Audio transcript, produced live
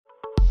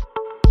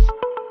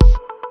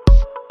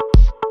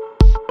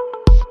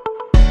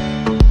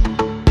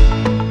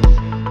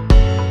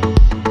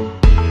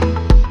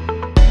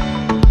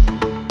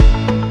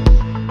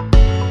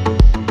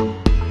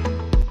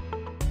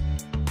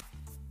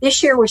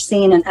This year, we're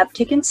seeing an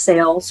uptick in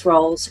sales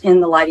roles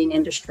in the lighting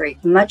industry,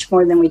 much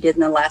more than we did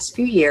in the last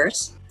few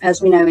years.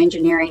 As we know,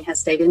 engineering has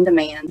stayed in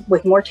demand.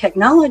 With more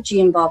technology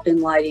involved in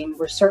lighting,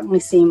 we're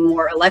certainly seeing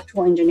more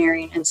electrical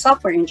engineering and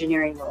software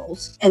engineering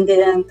roles. And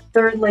then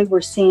thirdly,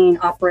 we're seeing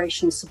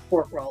operations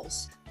support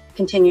roles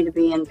continue to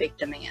be in big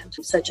demand,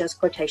 such as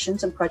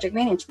quotations and project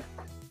management.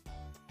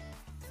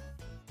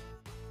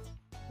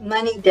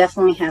 Money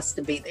definitely has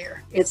to be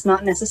there. It's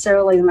not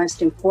necessarily the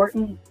most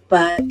important,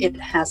 but it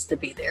has to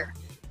be there.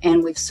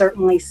 And we've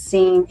certainly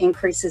seen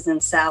increases in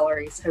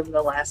salaries over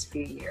the last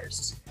few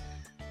years.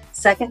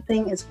 Second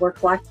thing is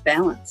work-life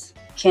balance.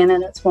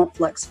 Candidates want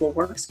flexible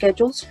work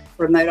schedules,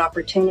 remote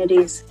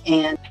opportunities,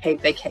 and paid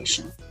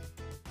vacation.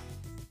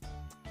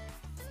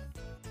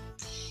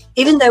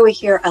 Even though we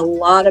hear a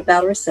lot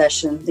about a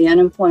recession, the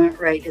unemployment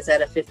rate is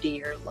at a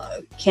 50-year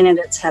low.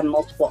 Candidates have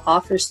multiple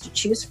offers to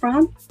choose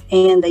from,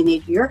 and they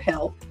need your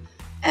help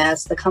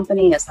as the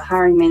company, as the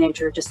hiring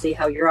manager, to see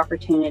how your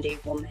opportunity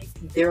will make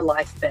their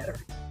life better.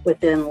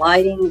 Within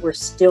lighting, we're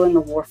still in the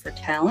war for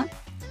talent.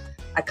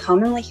 I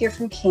commonly hear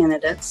from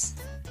candidates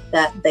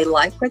that they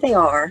like where they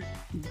are,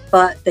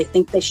 but they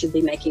think they should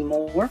be making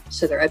more,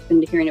 so they're open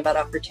to hearing about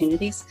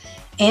opportunities,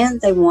 and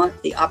they want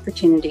the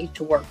opportunity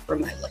to work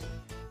remotely.